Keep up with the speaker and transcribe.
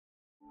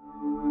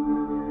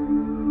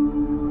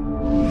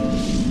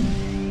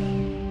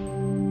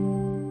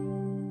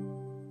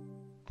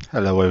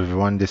Hello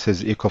everyone, this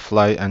is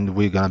EcoFly and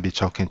we're gonna be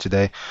talking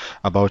today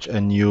about a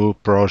new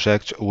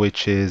project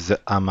which is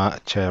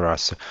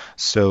AMATERAS.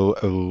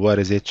 What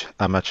is it,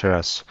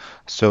 AMATERAS?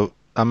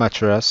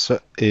 AMATERAS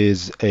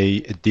is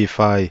a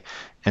DeFi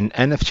and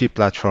NFT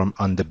platform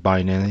on the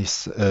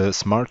Binance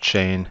Smart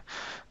Chain,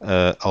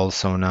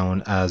 also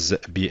known as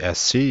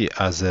BSC.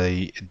 As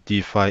a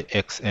DeFi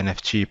X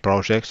NFT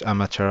project,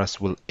 AMATERAS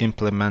will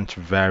implement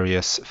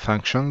various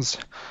functions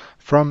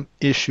from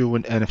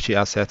issuing NFT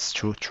assets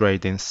to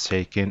trading,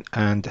 staking,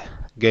 and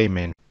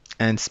gaming.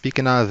 And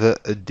speaking of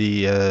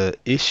the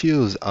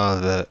issues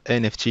of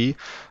NFT,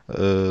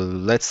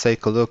 let's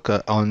take a look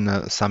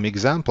on some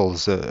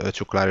examples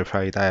to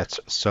clarify that.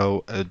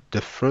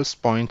 The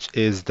first point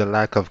is the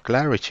lack of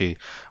clarity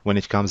when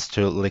it comes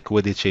to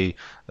liquidity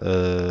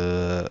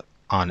on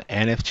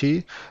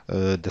NFT.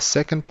 The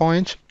second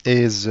point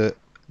is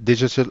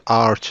digital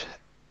art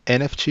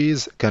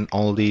NFTs can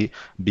only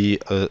be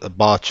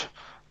bought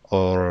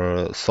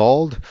or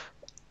sold.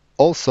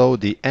 Also,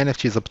 the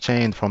NFTs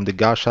obtained from the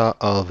gacha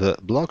of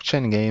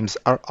blockchain games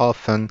are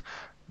often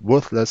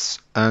worthless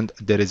and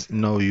there is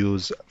no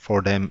use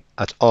for them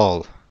at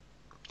all.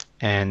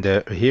 And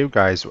here,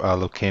 guys, we are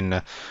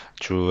looking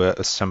to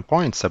some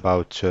points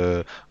about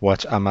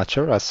what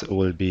Amateuras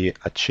will be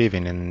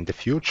achieving in the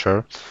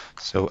future.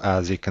 So,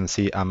 as you can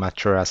see,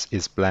 Amateuras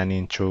is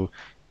planning to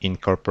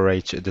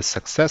incorporate the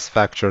success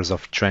factors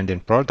of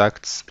trending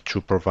products to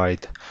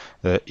provide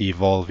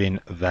evolving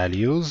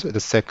values.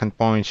 The second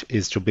point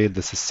is to build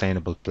a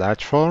sustainable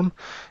platform.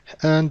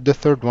 And the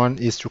third one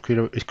is to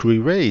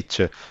create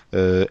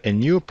a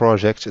new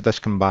project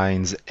that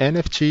combines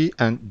NFT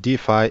and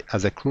DeFi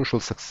as a crucial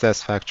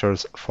success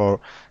factors for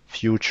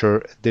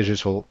future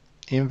digital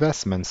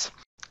investments.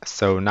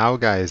 So now,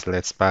 guys,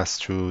 let's pass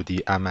to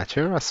the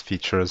Amateuras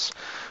features,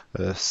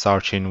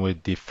 starting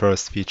with the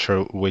first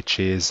feature,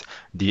 which is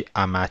the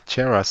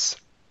Amateuras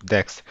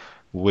DEX,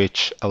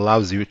 which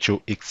allows you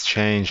to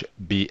exchange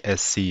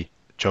BSC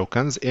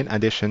tokens. In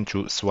addition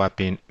to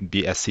swapping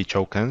BSC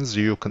tokens,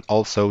 you can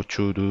also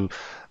to do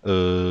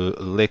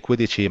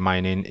liquidity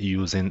mining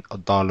using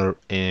dollar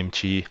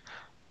AMT,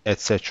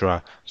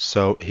 etc.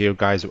 So here,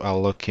 guys, we are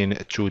looking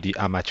to the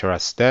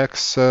AMATERAS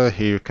DEX. Here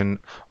you can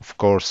of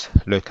course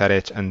look at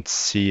it and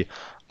see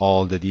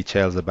all the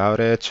details about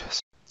it,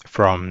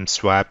 from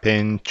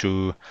swapping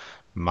to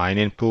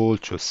mining pool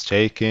to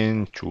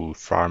staking to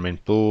farming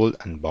pool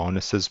and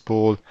bonuses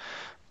pool,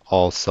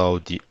 also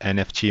the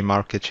NFT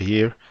market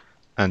here,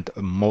 and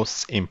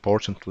most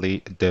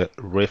importantly, the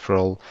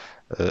referral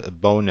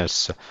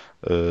bonus.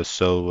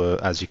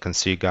 As you can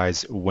see,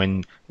 guys,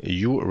 when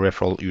you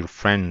refer your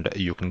friend,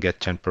 you can get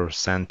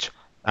 10%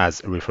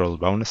 as referral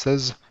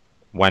bonuses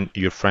when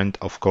your friend,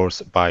 of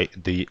course, buy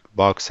the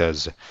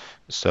boxes.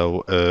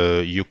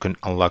 You can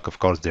unlock, of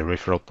course, the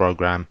referral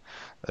program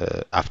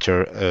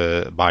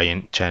after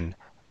buying 10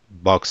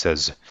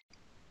 boxes.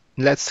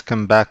 Let's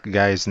come back,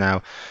 guys,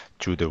 now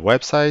to the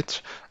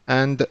website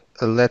and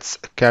let's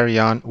carry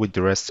on with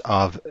the rest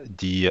of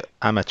the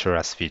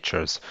Amateuras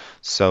features.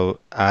 So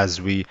as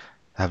we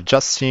have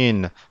just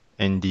seen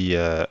in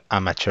the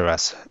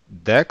Amateuras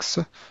DEX,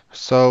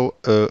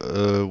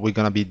 we're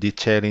gonna be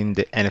detailing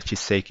the NFT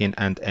staking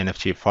and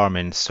NFT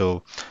farming.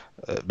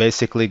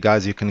 Basically,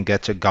 guys, you can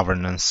get a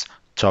governance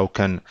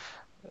token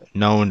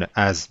known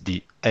as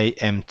the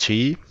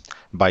AMT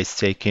by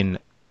staking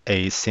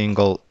a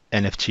single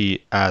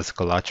NFT as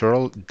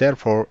collateral.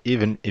 Therefore,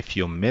 even if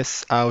you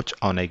miss out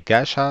on a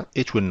gacha,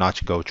 it will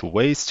not go to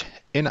waste.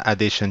 In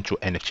addition to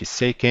NFT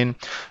staking,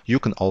 you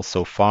can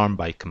also farm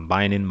by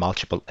combining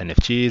multiple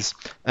NFTs,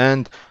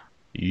 and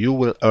you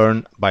will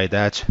earn by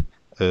that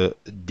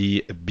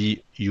the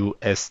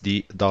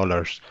BUSD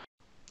dollars.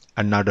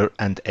 Another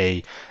and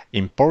a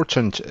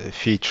important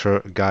feature,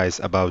 guys,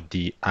 about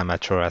the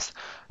Amateuras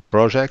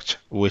project,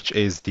 which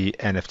is the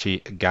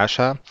NFT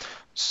gacha.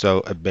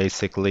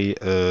 Basically,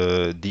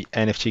 the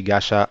NFT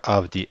gacha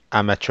of the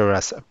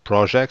Amateuras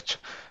project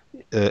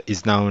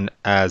is known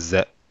as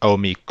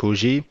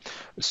Omikuji.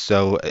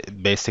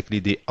 Basically,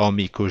 the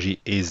Omikuji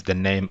is the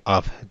name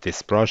of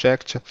this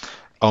project.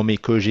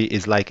 Omikuji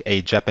is like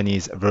a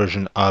Japanese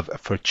version of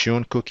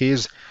fortune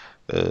cookies.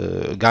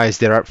 Guys,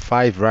 there are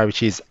 5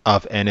 varieties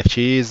of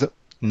NFTs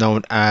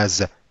known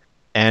as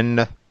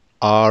N,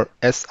 R,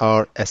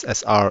 SR,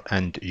 SSR,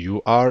 and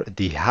UR.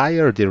 The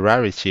higher the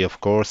rarity, of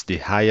course, the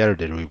higher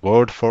the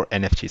reward for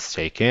NFT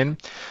staking.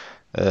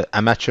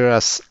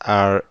 Amateurs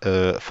are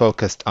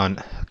focused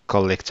on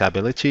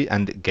collectability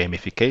and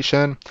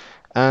gamification,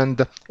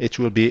 and it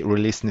will be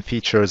releasing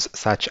features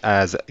such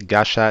as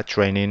gacha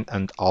training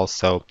and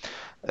also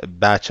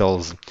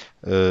battles.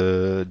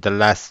 The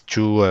last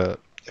two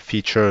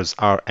features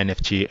are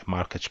NFT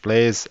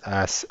marketplace,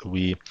 as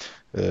we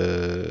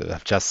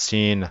have just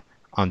seen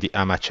on the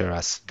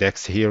Amateuras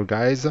DEX here,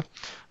 guys.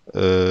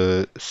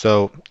 The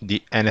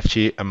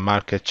NFT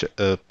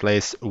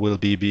marketplace will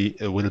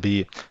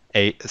be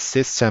a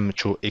system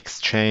to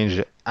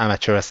exchange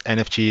Amateuras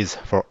NFTs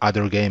for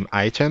other game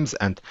items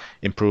and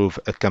improve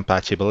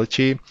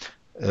compatibility.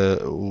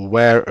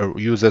 where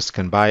users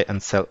can buy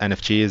and sell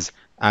NFTs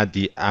at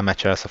the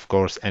AMATERAS, of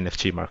course,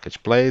 NFT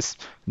marketplace.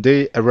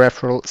 The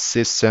referral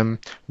system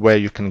where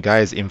you can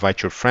guys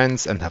invite your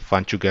friends and have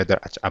fun together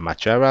at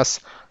AMATERAS.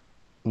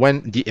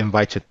 When the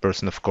invited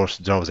person, of course,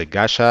 draws a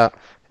gacha,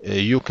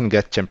 you can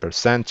get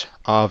 10%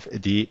 of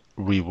the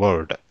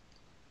reward.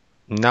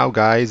 Now,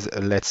 guys,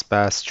 let's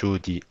pass to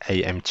the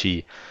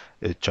AMT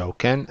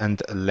token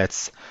and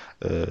let's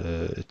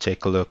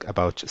take a look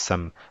about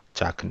some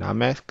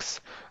tokenomics.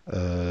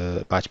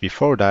 But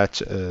before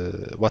that,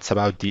 what's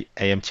about the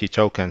AMT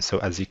token? So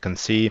as you can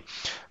see,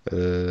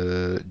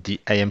 the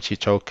AMT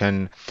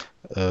token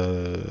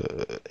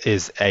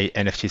is a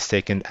NFT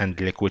staking and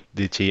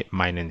liquidity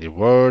mining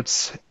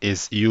rewards,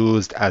 is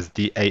used as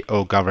the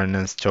AO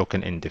governance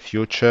token in the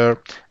future,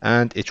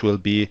 and it will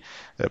be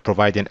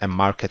providing a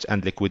market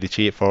and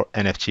liquidity for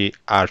NFT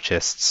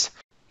artists.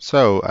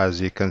 So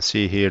as you can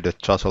see here, the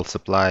total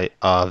supply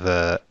of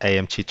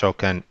AMT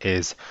token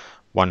is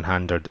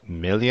 100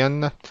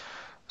 million,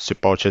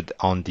 supported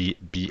on the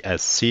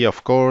BSC,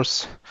 of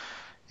course.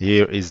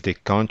 Here is the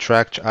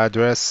contract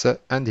address,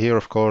 and here,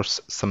 of course,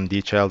 some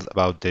details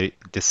about the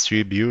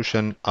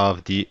distribution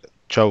of the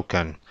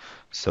token.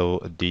 So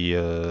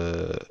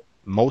the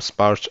most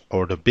part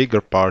or the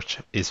bigger part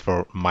is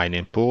for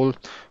mining pool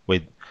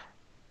with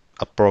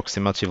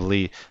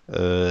approximately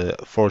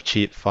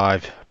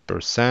 45%,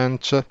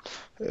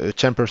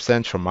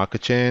 10% for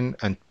marketing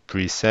and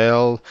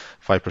pre-sale,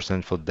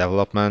 5% for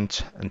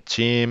development and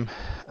team,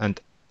 and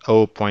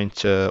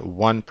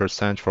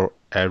 0.1% for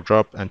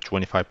airdrop and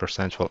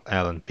 25% for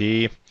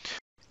LNP.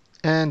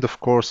 And of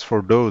course,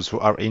 for those who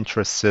are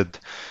interested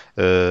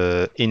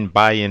in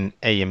buying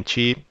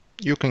AMT,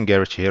 you can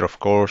get it here, of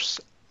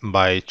course,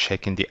 by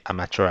checking the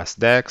AMATERAS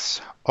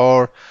DEX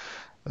or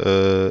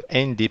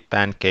in the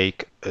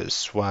Pancake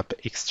swap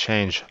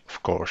exchange,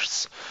 of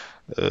course.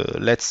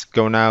 Let's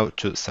go now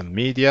to some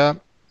media.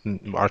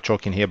 We are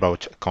talking here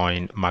about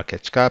Coin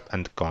Market Cap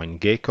and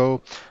CoinGecko,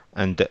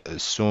 and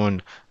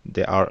soon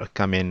there are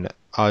coming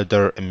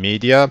other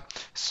media.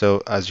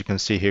 So as you can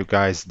see here,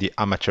 guys, the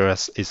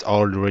AMATERAS is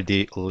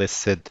already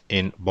listed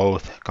in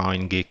both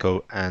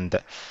CoinGecko and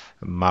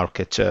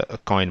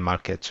Coin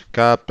Market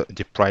Cap.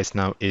 The price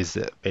now is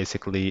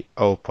basically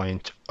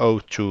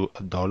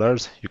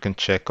 $0.02. You can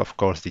check, of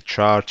course, the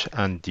chart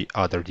and the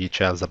other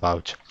details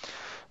about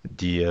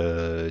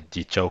the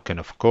token,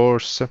 of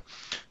course.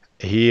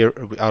 Here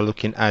we are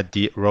looking at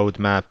the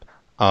roadmap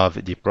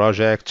of the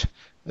project.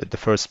 The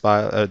first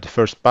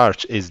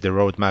part is the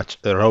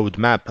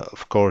roadmap,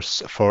 of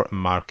course, for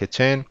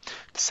marketing.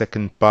 The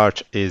second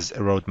part is a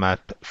roadmap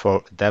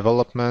for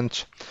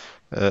development.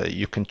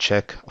 You can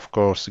check, of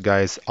course,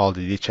 guys, all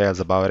the details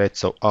about it.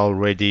 So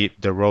already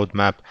the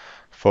roadmap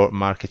for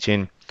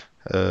marketing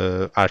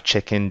are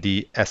checking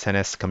the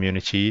SNS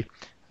community,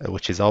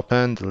 which is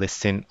open,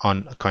 listing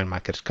on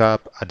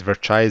CoinMarketCap,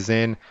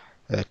 advertising,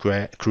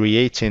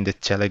 creating the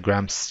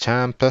Telegram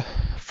stamp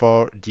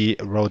for the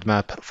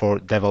roadmap for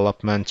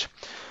development.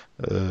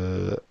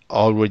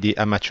 Already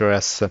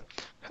AMATERAS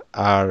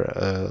are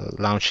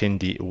launching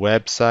the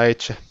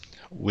website,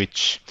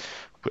 which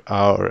we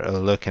are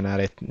looking at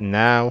it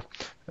now.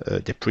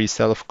 The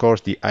pre-sale, of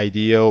course, the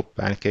IDO,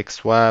 Pancake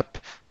Swap,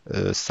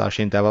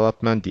 starting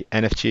development, the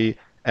NFT,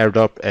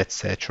 airdrop,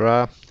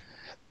 etc.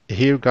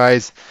 Here,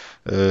 guys,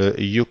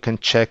 you can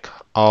check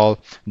all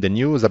the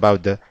news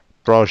about the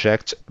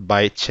project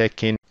by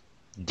checking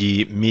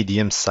the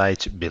Medium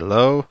site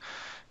below.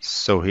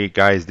 So here,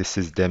 guys, this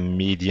is the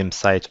Medium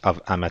site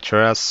of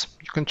AMATERAS.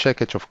 You can check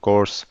it, of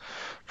course,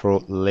 for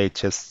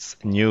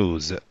latest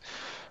news.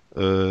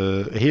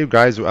 Here,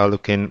 guys, we are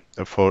looking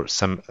for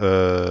some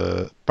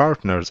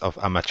partners of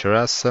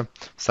AMATERAS,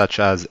 such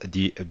as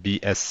the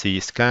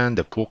BSC Scan,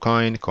 the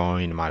Poolcoin,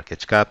 Coin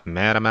Market Cap,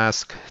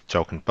 MetaMask,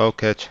 Token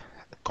Pocket,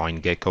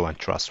 CoinGecko, and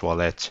Trust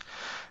Wallet,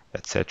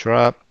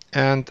 etc.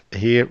 And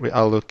here we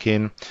are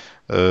looking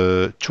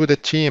to the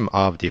team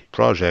of the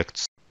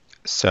projects.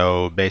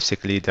 So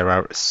basically, there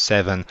are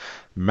 7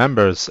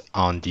 members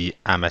on the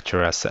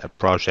AMATERAS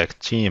project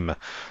team.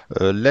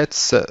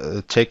 Let's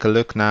take a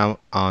look now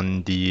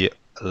on the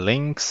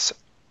links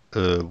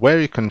where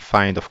you can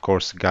find, of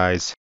course,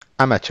 guys,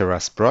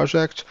 AMATERAS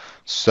project.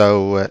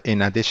 So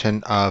in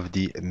addition of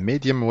the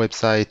Medium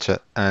website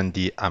and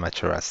the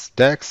AMATERAS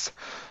DEX,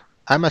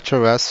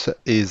 AMATERAS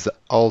is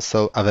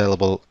also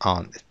available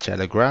on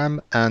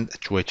Telegram and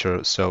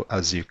Twitter. So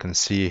as you can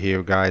see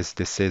here, guys,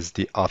 this is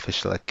the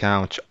official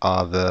account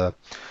of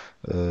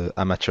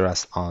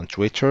AMATERAS on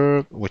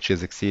Twitter, which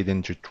is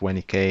exceeding to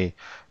 20k,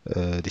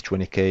 the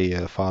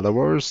 20k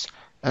followers,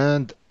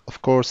 and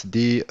of course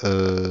the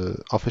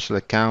official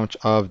account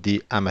of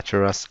the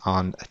AMATERAS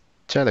on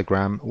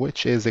Telegram,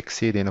 which is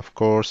exceeding, of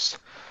course,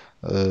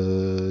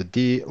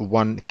 the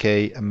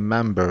 1k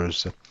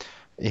members.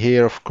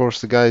 Here, of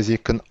course, guys, you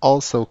can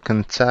also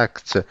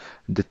contact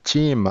the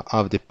team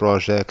of the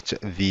project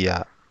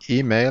via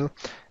email,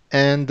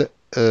 and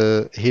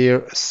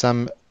here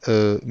some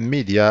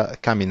media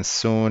coming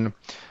soon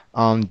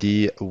on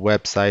the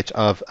website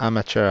of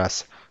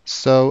AMATERAS.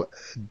 So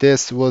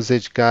this was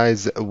it,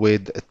 guys,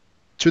 with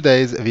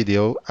today's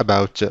video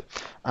about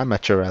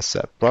AMATERAS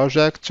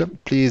project.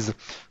 Please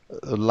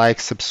like,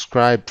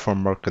 subscribe for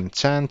more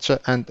content,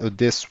 and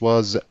this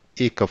was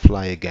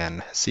EcoFly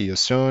again. See you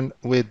soon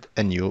with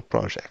a new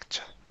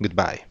project.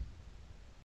 Goodbye.